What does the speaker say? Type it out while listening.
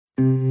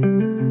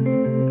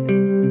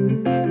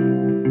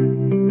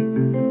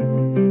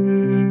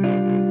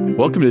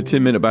Welcome to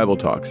 10 Minute Bible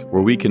Talks,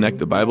 where we connect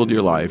the Bible to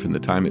your life in the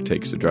time it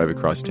takes to drive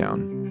across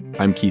town.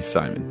 I'm Keith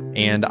Simon.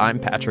 And I'm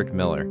Patrick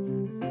Miller.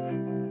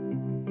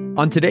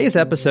 On today's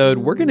episode,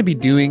 we're going to be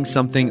doing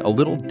something a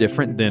little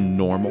different than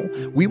normal.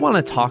 We want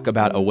to talk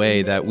about a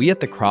way that we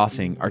at The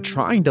Crossing are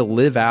trying to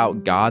live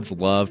out God's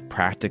love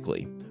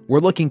practically. We're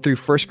looking through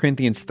 1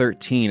 Corinthians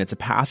 13. It's a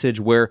passage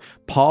where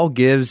Paul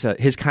gives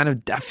his kind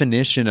of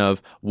definition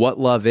of what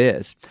love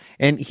is.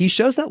 And he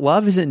shows that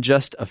love isn't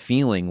just a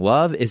feeling.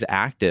 Love is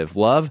active.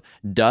 Love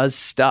does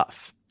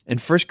stuff. In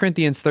 1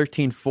 Corinthians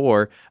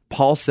 13:4,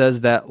 Paul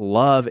says that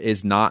love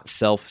is not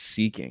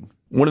self-seeking.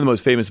 One of the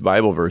most famous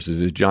Bible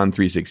verses is John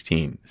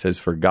 3:16. It says,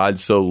 "For God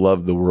so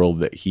loved the world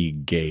that he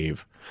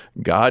gave."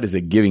 God is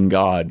a giving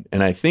God.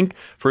 And I think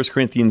 1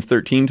 Corinthians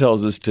 13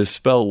 tells us to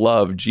spell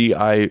love,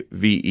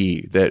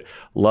 G-I-V-E, that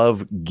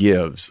love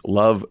gives,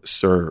 love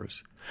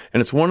serves. And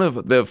it's one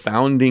of the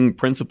founding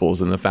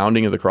principles in the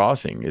founding of The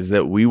Crossing is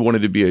that we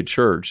wanted to be a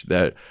church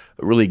that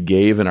really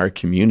gave in our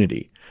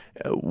community.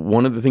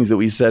 One of the things that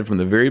we said from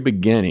the very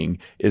beginning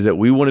is that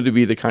we wanted to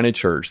be the kind of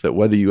church that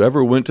whether you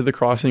ever went to The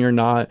Crossing or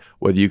not,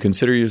 whether you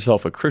consider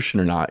yourself a Christian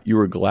or not, you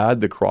were glad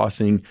The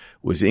Crossing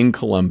was in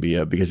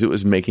Columbia because it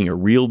was making a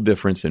real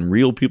difference in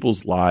real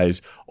people's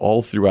lives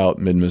all throughout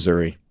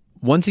mid-Missouri.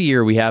 Once a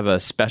year, we have a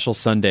special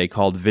Sunday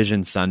called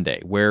Vision Sunday,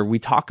 where we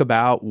talk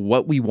about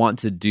what we want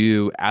to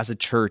do as a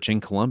church in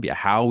Columbia,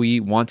 how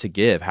we want to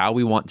give, how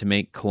we want to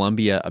make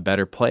Columbia a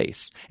better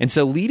place. And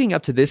so leading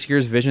up to this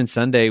year's Vision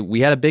Sunday,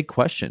 we had a big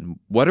question.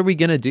 What are we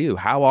going to do?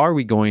 How are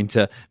we going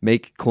to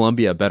make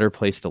Columbia a better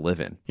place to live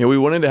in? We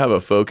wanted to have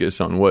a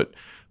focus on what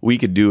we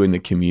could do in the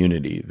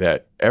community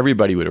that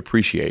everybody would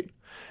appreciate.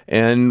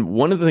 And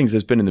one of the things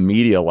that's been in the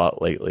media a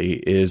lot lately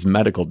is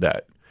medical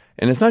debt.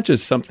 And it's not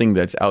just something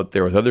that's out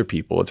there with other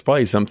people. It's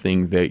probably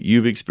something that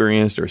you've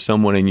experienced or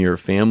someone in your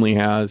family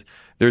has.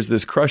 There's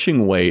this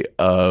crushing weight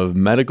of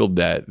medical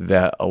debt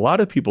that a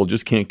lot of people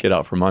just can't get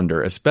out from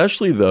under,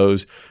 especially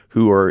those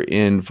who are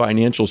in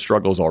financial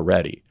struggles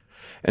already.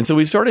 And so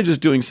we started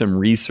just doing some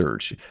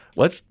research.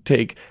 Let's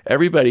take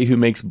everybody who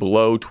makes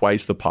below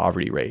twice the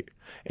poverty rate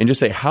and just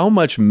say how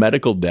much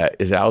medical debt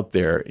is out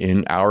there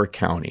in our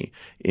county,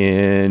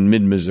 in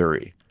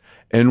mid-Missouri.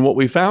 And what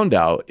we found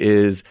out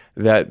is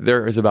that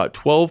there is about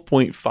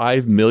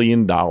 $12.5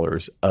 million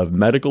of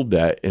medical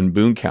debt in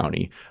Boone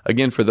County,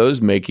 again, for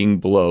those making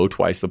below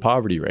twice the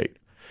poverty rate.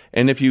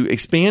 And if you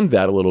expand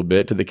that a little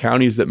bit to the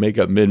counties that make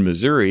up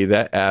mid-Missouri,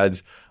 that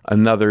adds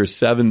another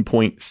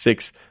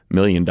 $7.6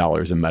 million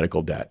in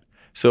medical debt.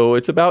 So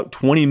it's about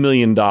 $20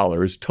 million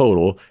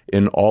total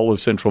in all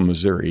of central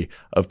Missouri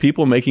of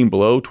people making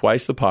below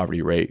twice the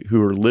poverty rate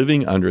who are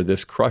living under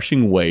this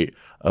crushing weight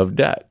of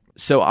debt.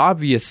 So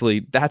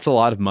obviously, that's a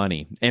lot of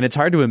money, and it's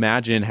hard to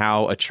imagine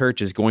how a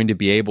church is going to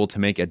be able to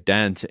make a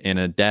dent in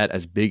a debt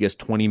as big as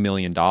 $20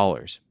 million.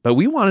 But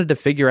we wanted to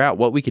figure out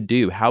what we could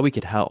do, how we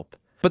could help.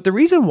 But the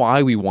reason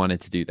why we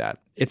wanted to do that,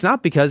 it's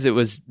not because it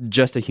was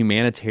just a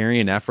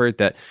humanitarian effort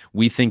that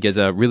we think is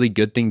a really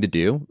good thing to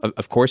do.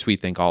 Of course, we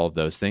think all of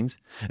those things.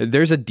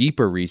 There's a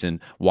deeper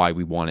reason why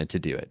we wanted to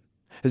do it.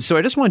 So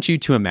I just want you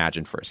to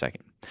imagine for a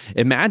second.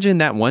 Imagine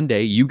that one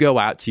day you go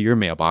out to your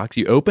mailbox,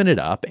 you open it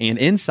up, and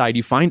inside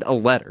you find a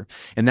letter.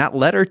 And that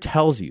letter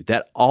tells you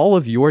that all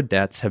of your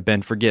debts have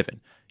been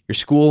forgiven. Your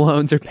school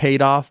loans are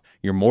paid off,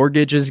 your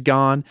mortgage is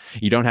gone,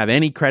 you don't have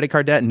any credit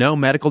card debt, no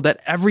medical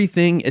debt,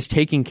 everything is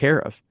taken care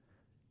of.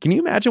 Can you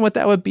imagine what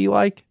that would be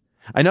like?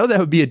 I know that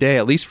would be a day,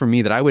 at least for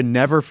me, that I would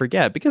never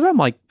forget because I'm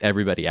like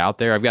everybody out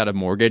there. I've got a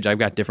mortgage. I've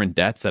got different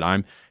debts that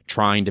I'm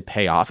trying to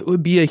pay off. It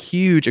would be a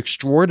huge,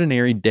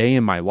 extraordinary day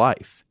in my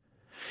life.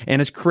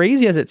 And as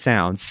crazy as it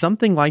sounds,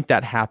 something like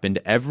that happened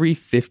every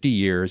 50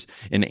 years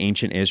in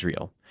ancient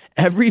Israel.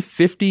 Every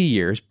 50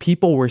 years,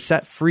 people were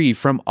set free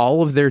from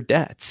all of their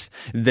debts.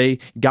 They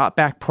got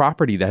back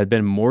property that had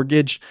been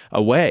mortgaged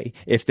away.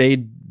 If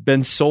they'd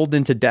been sold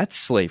into debt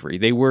slavery,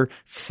 they were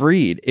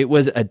freed. It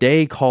was a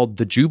day called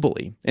the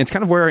Jubilee. And it's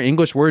kind of where our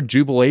English word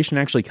jubilation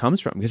actually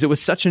comes from, because it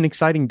was such an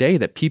exciting day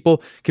that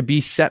people could be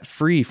set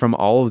free from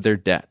all of their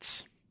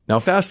debts. Now,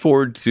 fast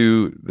forward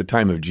to the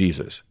time of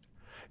Jesus.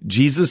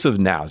 Jesus of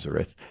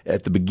Nazareth,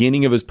 at the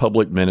beginning of his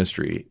public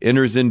ministry,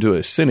 enters into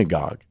a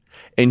synagogue,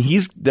 and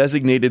he's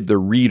designated the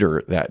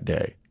reader that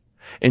day.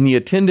 And the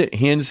attendant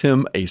hands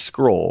him a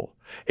scroll,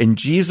 and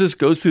Jesus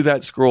goes through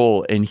that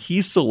scroll, and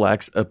he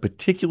selects a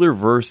particular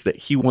verse that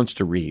he wants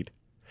to read.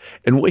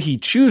 And what he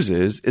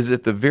chooses is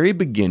at the very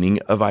beginning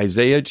of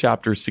Isaiah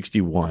chapter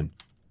 61.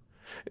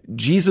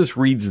 Jesus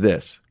reads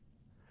this: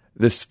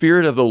 "The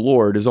Spirit of the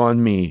Lord is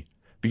on me,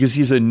 because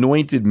he's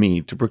anointed me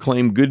to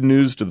proclaim good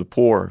news to the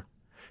poor.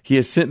 He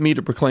has sent me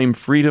to proclaim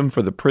freedom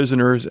for the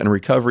prisoners and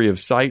recovery of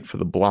sight for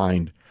the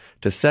blind,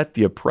 to set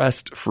the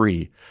oppressed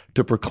free,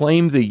 to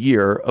proclaim the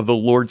year of the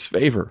Lord's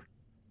favor."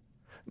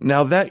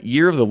 Now that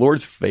year of the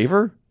Lord's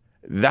favor,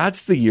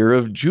 that's the year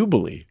of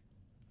Jubilee.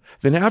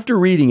 Then after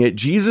reading it,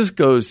 Jesus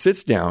goes,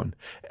 sits down,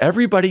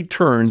 everybody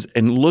turns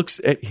and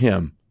looks at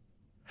him.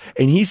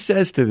 And he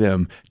says to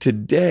them,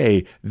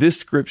 "Today, this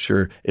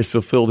scripture is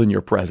fulfilled in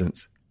your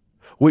presence."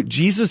 What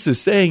Jesus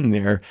is saying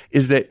there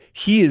is that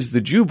he is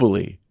the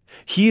Jubilee.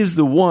 He is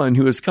the one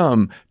who has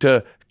come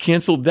to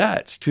cancel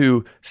debts,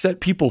 to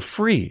set people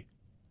free.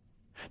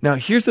 Now,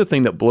 here's the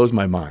thing that blows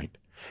my mind.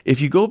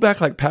 If you go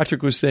back, like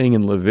Patrick was saying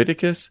in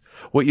Leviticus,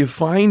 what you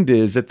find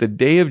is that the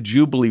day of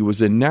Jubilee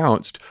was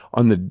announced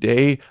on the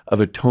Day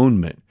of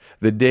Atonement,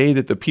 the day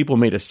that the people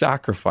made a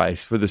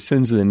sacrifice for the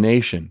sins of the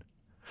nation.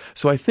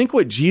 So I think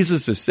what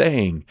Jesus is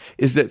saying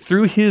is that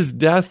through his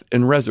death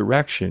and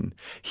resurrection,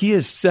 he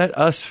has set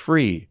us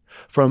free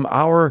from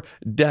our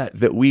debt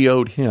that we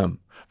owed him,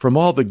 from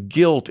all the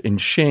guilt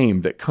and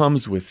shame that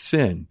comes with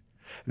sin.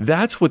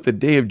 That's what the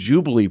Day of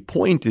Jubilee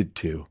pointed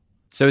to.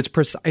 So it's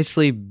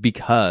precisely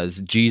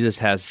because Jesus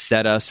has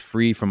set us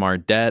free from our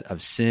debt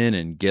of sin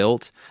and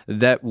guilt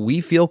that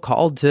we feel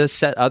called to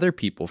set other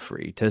people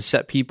free, to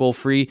set people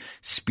free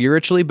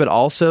spiritually, but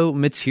also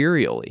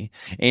materially.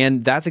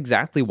 And that's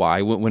exactly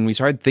why when we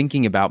started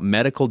thinking about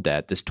medical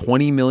debt, this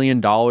 $20 million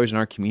in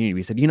our community,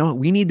 we said,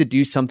 we need to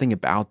do something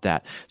about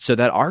that so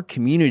that our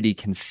community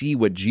can see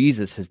what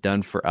Jesus has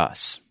done for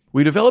us.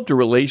 We developed a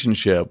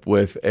relationship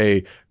with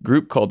a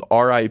group called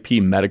RIP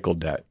Medical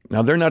Debt.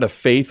 Now, they're not a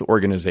faith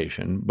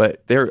organization,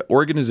 but they're an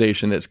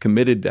organization that's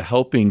committed to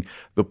helping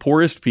the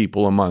poorest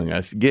people among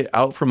us get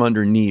out from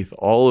underneath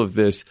all of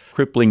this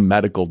crippling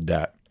medical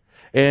debt.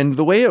 And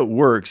the way it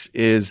works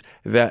is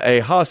that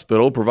a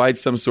hospital provides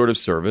some sort of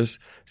service.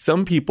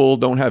 Some people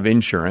don't have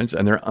insurance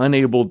and they're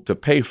unable to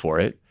pay for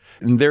it.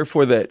 And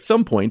therefore, that at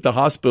some point, the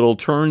hospital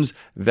turns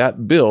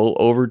that bill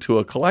over to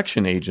a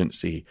collection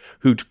agency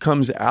who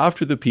comes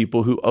after the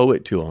people who owe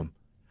it to them.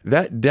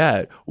 That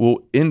debt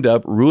will end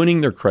up ruining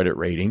their credit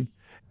rating.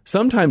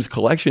 Sometimes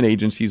collection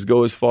agencies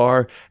go as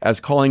far as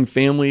calling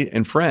family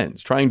and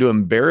friends, trying to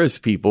embarrass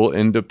people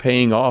into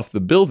paying off the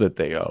bill that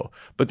they owe.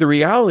 But the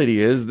reality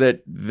is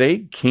that they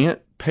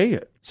can't pay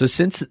it. So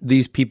since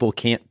these people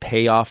can't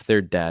pay off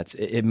their debts,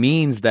 it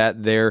means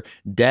that their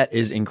debt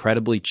is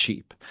incredibly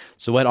cheap.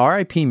 So what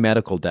RIP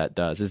Medical Debt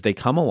does is they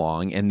come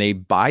along and they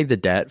buy the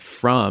debt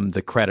from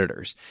the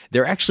creditors.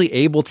 They're actually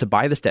able to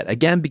buy this debt,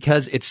 again,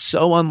 because it's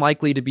so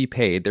unlikely to be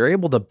paid. They're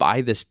able to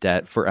buy this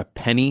debt for a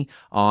penny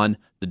on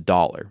the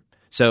dollar.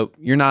 So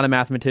you're not a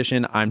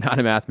mathematician. I'm not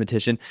a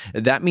mathematician.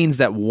 That means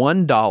that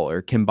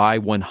 $1 can buy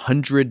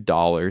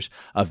 $100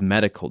 of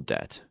medical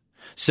debt.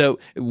 So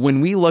when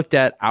we looked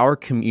at our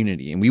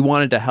community and we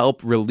wanted to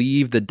help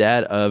relieve the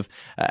debt of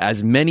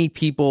as many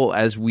people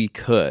as we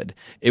could,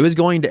 it was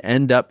going to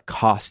end up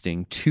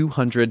costing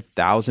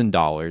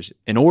 $200,000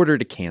 in order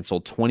to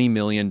cancel $20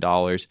 million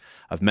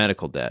of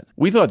medical debt.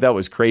 We thought that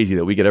was crazy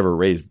that we could ever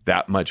raise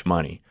that much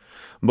money.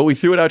 But we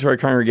threw it out to our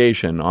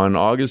congregation. On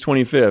August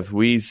 25th,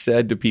 we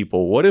said to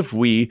people, what if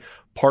we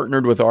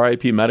partnered with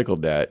RIP Medical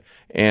Debt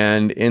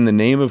and in the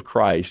name of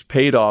Christ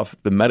paid off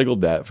the medical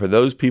debt for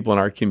those people in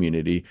our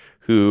community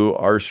who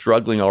are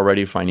struggling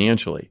already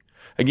financially?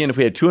 Again, if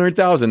we had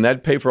 $200,000,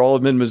 that'd pay for all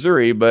of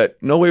mid-Missouri,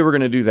 but no way we're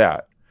going to do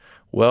that.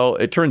 Well,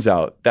 it turns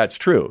out that's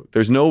true.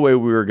 There's no way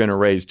we were going to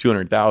raise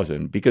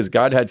 $200,000 because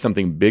God had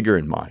something bigger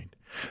in mind.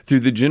 Through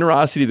the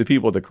generosity of the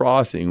people at the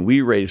crossing,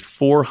 we raised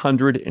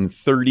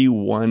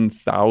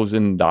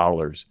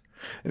 $431,000.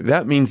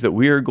 That means that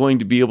we are going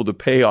to be able to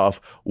pay off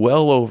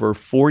well over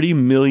 $40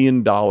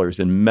 million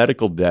in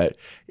medical debt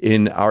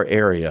in our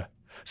area.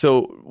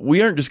 So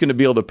we aren't just going to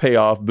be able to pay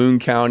off Boone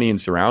County and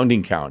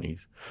surrounding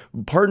counties.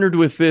 Partnered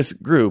with this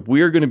group,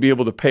 we are going to be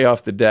able to pay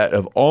off the debt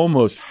of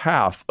almost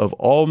half of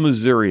all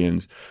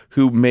Missourians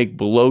who make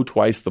below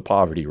twice the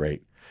poverty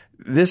rate.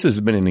 This has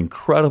been an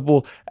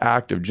incredible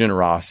act of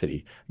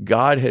generosity.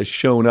 God has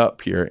shown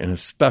up here in a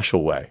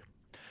special way.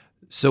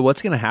 So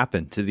what's going to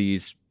happen to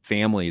these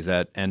families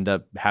that end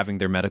up having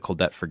their medical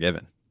debt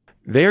forgiven?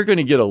 They're going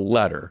to get a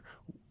letter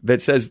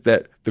that says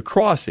that the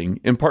crossing,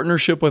 in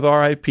partnership with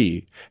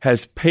RIP,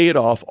 has paid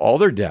off all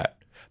their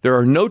debt. There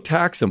are no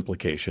tax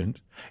implications,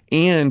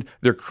 and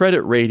their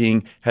credit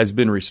rating has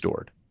been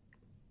restored.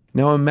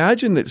 Now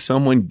imagine that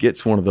someone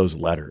gets one of those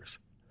letters.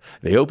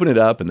 They open it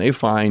up and they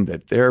find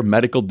that their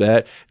medical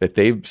debt that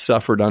they've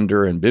suffered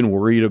under and been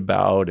worried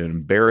about and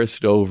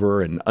embarrassed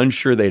over and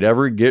unsure they'd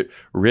ever get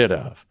rid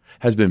of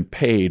has been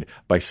paid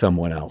by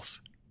someone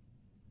else.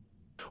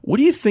 What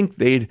do you think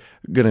they're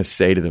going to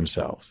say to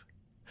themselves?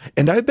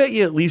 And I bet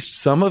you at least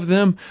some of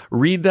them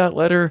read that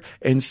letter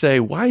and say,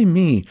 why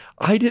me?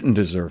 I didn't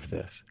deserve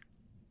this.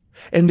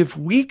 And if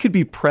we could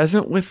be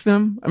present with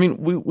them, I mean,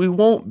 we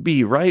won't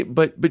be, right?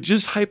 But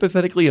just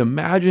hypothetically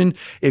imagine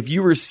if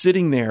you were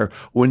sitting there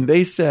when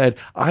they said,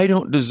 I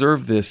don't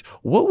deserve this,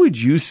 what would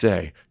you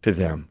say to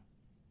them?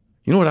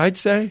 You know what I'd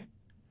say?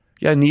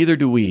 Yeah, neither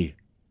do we.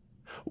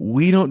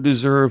 We don't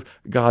deserve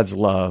God's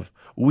love.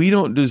 We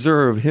don't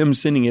deserve him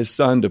sending his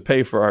son to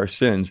pay for our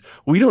sins.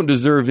 We don't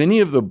deserve any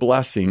of the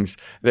blessings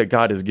that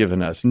God has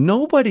given us.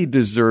 Nobody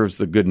deserves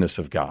the goodness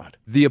of God.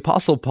 The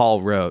Apostle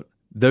Paul wrote,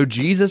 though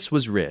Jesus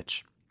was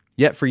rich,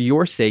 yet for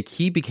your sake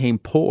he became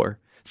poor,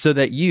 so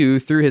that you,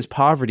 through his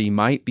poverty,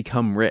 might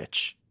become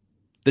rich.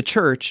 The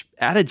church,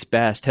 at its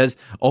best, has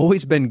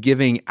always been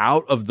giving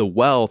out of the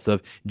wealth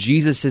of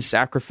Jesus'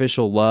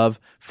 sacrificial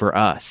love for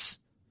us.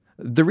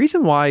 The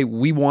reason why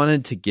we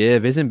wanted to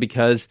give isn't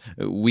because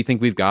we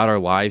think we've got our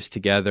lives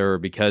together or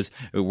because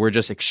we're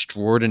just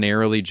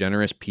extraordinarily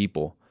generous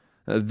people.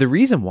 The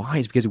reason why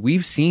is because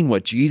we've seen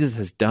what Jesus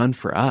has done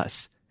for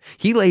us.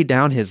 He laid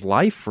down his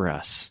life for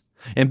us.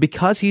 And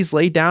because he's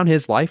laid down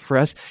his life for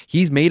us,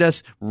 he's made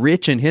us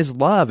rich in his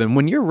love. And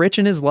when you're rich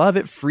in his love,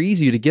 it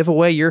frees you to give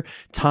away your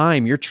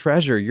time, your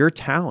treasure, your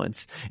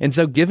talents. And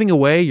so giving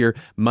away your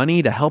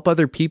money to help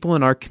other people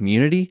in our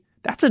community,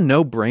 that's a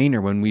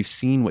no-brainer when we've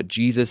seen what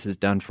Jesus has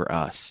done for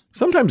us.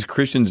 Sometimes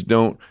Christians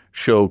don't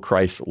show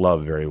Christ's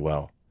love very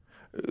well.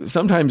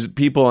 Sometimes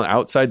people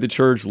outside the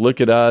church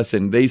look at us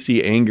and they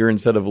see anger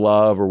instead of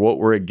love, or what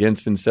we're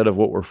against instead of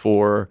what we're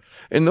for.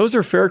 And those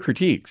are fair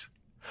critiques.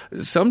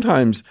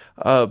 Sometimes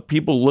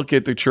people look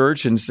at the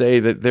church and say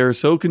that they're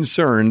so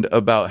concerned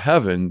about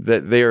heaven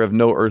that they are of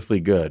no earthly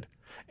good.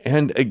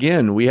 And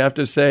again, we have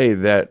to say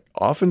that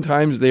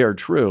oftentimes they are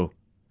true.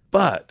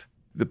 But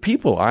the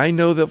people I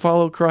know that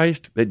follow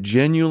Christ, that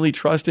genuinely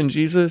trust in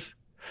Jesus,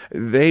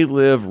 they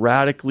live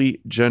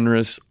radically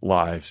generous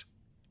lives.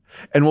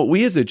 And what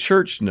we as a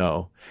church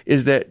know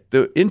is that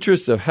the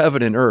interests of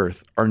heaven and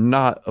earth are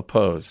not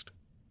opposed.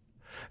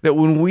 That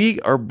when we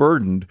are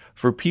burdened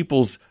for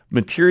people's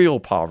material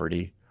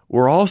poverty,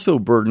 we're also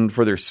burdened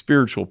for their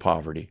spiritual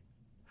poverty.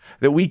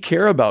 That we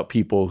care about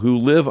people who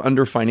live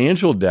under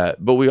financial debt,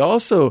 but we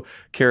also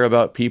care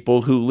about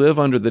people who live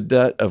under the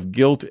debt of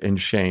guilt and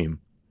shame.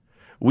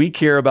 We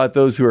care about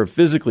those who are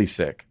physically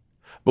sick,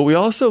 but we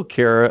also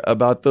care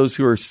about those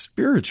who are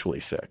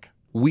spiritually sick.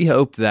 We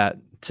hope that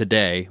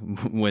today,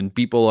 when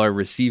people are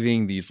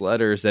receiving these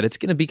letters, that it's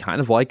going to be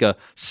kind of like a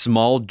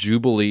small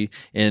jubilee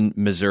in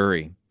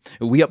Missouri.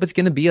 We hope it's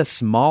going to be a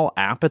small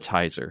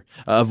appetizer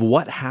of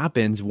what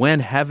happens when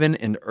heaven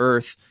and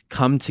earth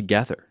come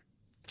together.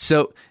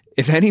 So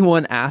if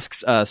anyone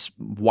asks us,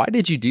 why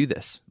did you do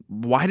this?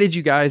 Why did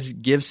you guys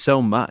give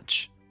so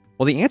much?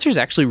 Well, the answer is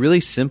actually really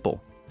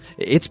simple.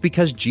 It's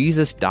because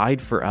Jesus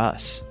died for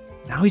us.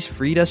 Now he's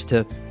freed us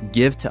to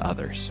give to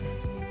others.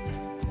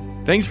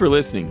 Thanks for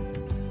listening.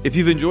 If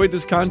you've enjoyed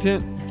this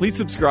content, please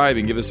subscribe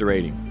and give us a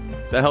rating.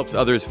 That helps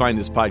others find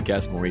this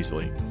podcast more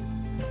easily.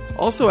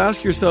 Also,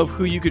 ask yourself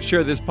who you could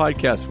share this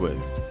podcast with.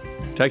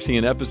 Texting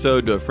an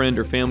episode to a friend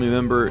or family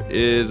member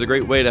is a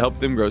great way to help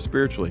them grow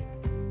spiritually.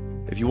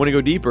 If you want to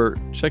go deeper,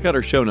 check out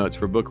our show notes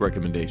for book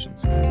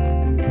recommendations.